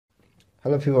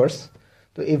Hello viewers,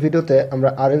 তো এই ভিডিওতে আমরা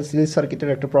আরএল সিরিজ সার্কিটের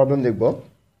একটা প্রবলেম দেখব।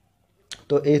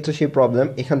 তো এই হচ্ছে সেই প্রবলেম।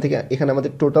 এখানে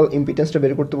আমাদের টোটাল ইম্পিডেন্সটা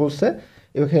বের করতে বলছে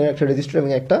এবং এখানে একটা রেজিস্টার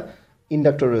এবং একটা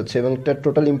ইন্ডাক্টর রয়েছে এবং এটার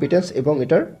টোটাল ইম্পিডেন্স এবং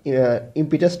এটার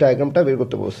ইম্পিডেন্স ডায়াগ্রামটা বের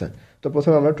করতে বলছে। তো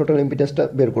প্রথমে আমরা টোটাল ইম্পিডেন্সটা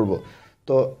বের করব।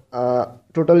 তো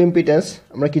টোটাল ইম্পিডেন্স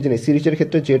আমরা কি জানি, সিরিজের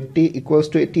ক্ষেত্রে ZT ইকুয়ালস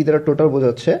টু টি দ্বারা টোটাল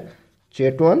বোঝাচ্ছে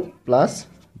Z1 প্লাস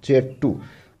Z2,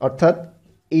 অর্থাৎ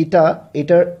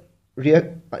এটার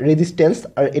রেজিস্ট্যান্স।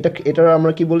 আর এটার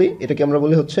আমরা কি বলি, এটাকে আমরা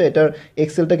বলি হচ্ছে এটার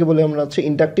এক্সেলটাকে বলি আমরা হচ্ছে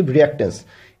ইন্ডাকটিভ রিঅ্যাক্ট্যান্স।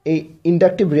 এই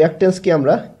ইন্ডাকটিভ রিঅ্যাক্ট্যান্সকে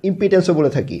আমরা ইম্পিডেন্সও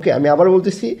বলে থাকি। ওকে, আমি আবার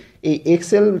বলতেছি, এই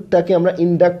এক্সেলটাকে আমরা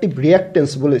ইন্ডাকটিভ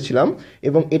রিঅ্যাক্ট্যান্স বলেছিলাম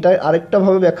এবং এটার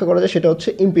আরেকটাভাবে ব্যাখ্যা করা যায়, সেটা হচ্ছে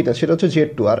ইম্পিডেন্স, সেটা হচ্ছে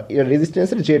Z2 আর এর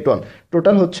রেজিস্ট্যান্সের Z1।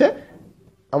 টোটাল হচ্ছে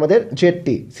আমাদের ZT,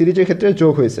 সিরিজের ক্ষেত্রে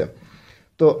যোগ হয়েছে।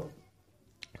 তো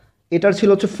এটার ছিল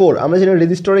হচ্ছে 4। আমরা জানি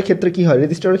রেজিস্টরের ক্ষেত্রে কি হয়,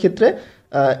 রেজিস্টরের ক্ষেত্রে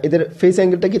এদের ফেজ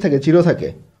অ্যাঙ্গেলটা কি থাকে, 0 থাকে,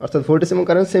 অর্থাৎ ভোল্টেজ এবং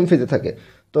কারেন্ট সেম ফেজে থাকে।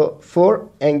 তো 4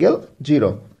 অ্যাঙ্গেল 0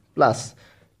 প্লাস।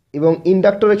 এবং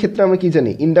ইন্ডাক্টরের ক্ষেত্রে আমরা কি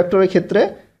জানি, ইন্ডাক্টরের ক্ষেত্রে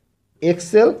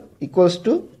XL equals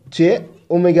to J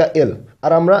omega এল।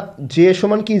 আর আমরা জে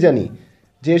সমান কি জানি,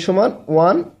 জে সমান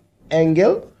 1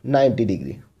 অ্যাঙ্গেল 90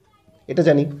 ডিগ্রি, এটা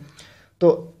জানি। তো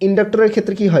ইন্ডাক্টরের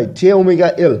ক্ষেত্রে কি হয়, জে ওমেগা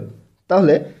এল।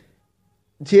 তাহলে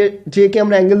জেকে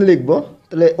আমরা অ্যাঙ্গেল লিখবো,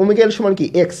 তাহলে ওমেগা এল সমান কি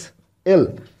এক্স এল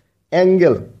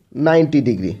অ্যাঙ্গেল 90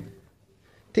 ডিগ্রি।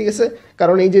 ঠিক আছে,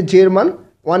 কারণ এই যে জের মান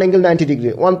 1 অ্যাঙ্গেল 90 ডিগ্রি,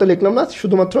 1 তো লিখলাম না,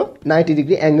 শুধুমাত্র 90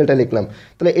 ডিগ্রি অ্যাঙ্গেলটা লিখলাম।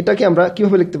 তাহলে এটাকে আমরা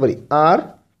কীভাবে লিখতে পারি, আর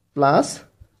প্লাস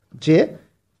জে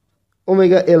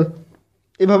ওমেগা এল,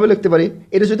 এভাবে লিখতে পারি।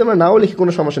 এটা যদি আমরা নাও লিখি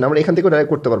কোনো সমস্যা নেই, আমরা এখান থেকে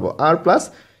ডাইরেক্ট করতে পারবো। আর প্লাস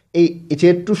এই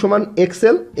Z2 সমান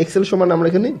এক্সেল সমান আমরা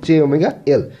এখানে জে ওমেগা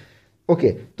এল। ওকে,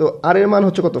 তো আর এর মান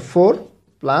হচ্ছে কত, 4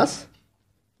 প্লাস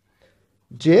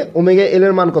জে ওমেগা এল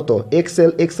এর মান কত,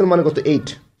 এক্সেল মান কত,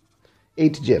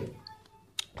 8 জে।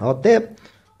 অতএব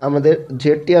আমাদের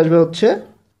ZT আসবে হচ্ছে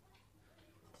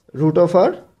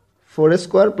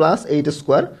 √4 প্লাস 8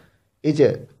 স্কোয়ার। এই যে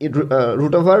 √,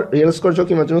 রিয়েল স্কোয়ার যোগ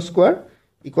ইমাজিনারি স্কোয়ার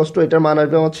ইকুয়ালস টু, এটার মান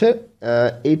আসবে হচ্ছে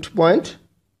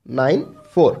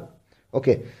 8.94।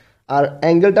 ওকে, আর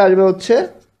অ্যাঙ্গেলটা আসবে হচ্ছে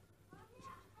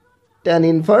tan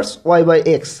inverse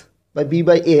y/x by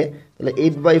b/a, তাহলে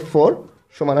 8/4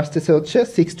 সমান আসতেছে হচ্ছে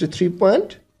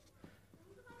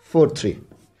 63.43।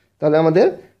 তাহলে আমাদের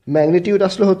ম্যাগনিটিউড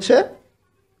আসলে হচ্ছে,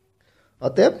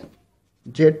 অতএব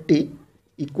ZT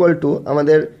ইকুয়াল টু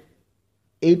আমাদের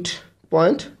 8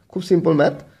 পয়েন্ট, খুব সিম্পল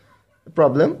ম্যাথ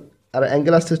প্রবলেম, আর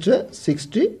অ্যাঙ্গেল আসতে হচ্ছে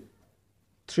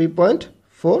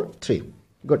 63.43।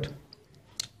 গুড,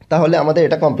 তাহলে আমাদের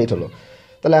এটা কমপ্লিট হলো।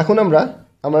 তাহলে এখন আমরা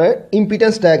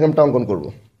ইম্পিডেন্স ডায়াগ্রামটা অঙ্কন করব।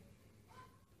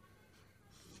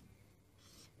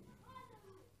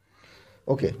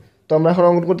 ওকে, তো আমরা এখন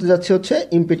অঙ্কন করতে যাচ্ছি হচ্ছে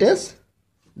ইম্পিডেন্স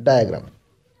ডায়াগ্রাম।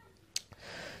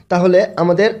 তাহলে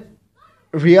আমাদের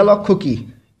রিয়েল অক্ষ কি,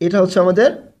 এটা হচ্ছে আমাদের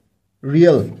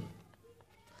রিয়েল,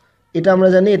 এটা আমরা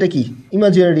জানি এটা কি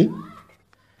ইমাজিনারি।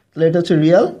 তাহলে এটা হচ্ছে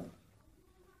রিয়েল,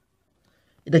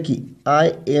 এটা কি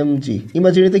IMG।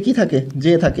 ইমাজিনারিতে কি থাকে,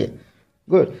 জে থাকে।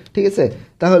 গুড, ঠিক আছে।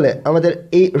 তাহলে আমাদের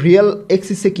এই রিয়েল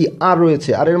এক্সিসে কি আর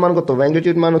রয়েছে, আর এর মান কত,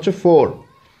 ম্যাগনিটিউড মান হচ্ছে 4।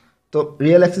 তো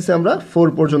রিয়েল এক্সিসে আমরা 4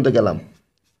 পর্যন্ত গেলাম।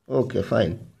 ওকে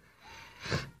ফাইন,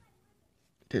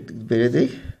 বেড়ে দিই,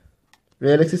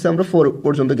 রিয়েল এক্সিসে আমরা 4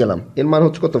 পর্যন্ত গেলাম, এর মান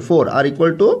হচ্ছে কত, 4, আর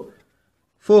ইকুয়াল টু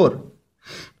 4।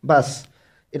 বাস,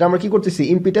 এটা আমরা কি করতেছি,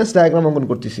 ইম্পিডেন্স ডায়াগ্রাম অঙ্কন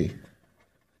করতেছি।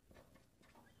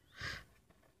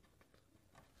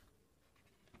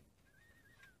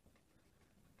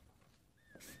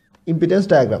 ইম্পিডেন্স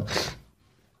ডায়াগ্রাম,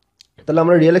 তাহলে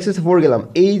আমরা রিয়েল এক্সিসে 4 গেলাম।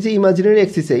 এই যে ইমাজিনারি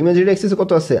এক্সিসে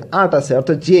কত আছে, 8 আছে,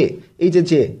 অর্থাৎ জে, এই যে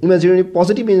জে ইমাজিনারি,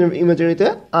 পজিটিভ ইমাজিনারিতে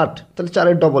 8, তাহলে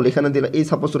 4-এর ডবল এখানে দিলে, এই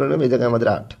সাপোজ ধরে নেব, এই জায়গায় আমাদের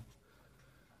 8।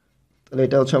 তাহলে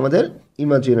এটা হচ্ছে আমাদের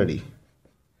ইমাজিনারি।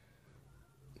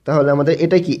 তাহলে আমাদের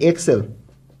এটা কি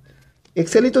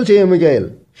এক্সেলই তো জে ওমেগা এল,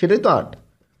 সেটাই তো 8,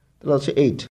 তাহলে হচ্ছে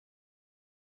 8।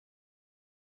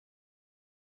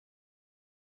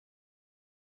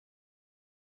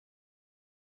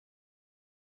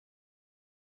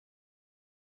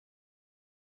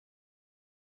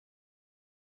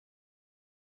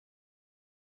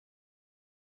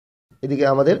 এদিকে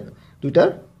আমাদের দুইটার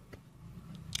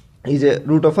এই যে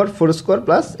 √4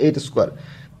 প্লাস 8 স্কোয়ার,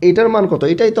 এইটার মান কত,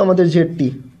 এটাই তো আমাদের ZT।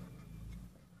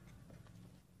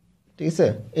 ঠিক আছে,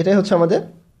 এটাই হচ্ছে আমাদের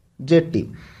ZT।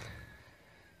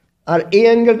 আর এই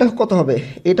অ্যাঙ্গেলটা কত হবে,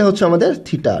 এটা হচ্ছে আমাদের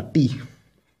θT,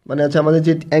 মানে হচ্ছে আমাদের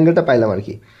যে অ্যাঙ্গেলটা পাইলাম আর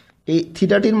কি, এই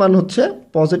θTর মান হচ্ছে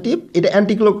পজিটিভ। এটা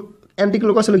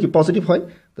অ্যান্টিক্লক আসলে কি পজিটিভ হয়,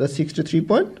 তাহলে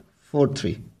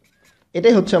 63.43।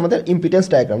 এটাই হচ্ছে আমাদের ইম্পিডেন্স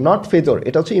ডায়াগ্রাম, নট ফেজর,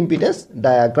 এটা হচ্ছে impedance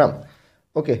diagram.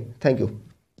 Okay, thank you.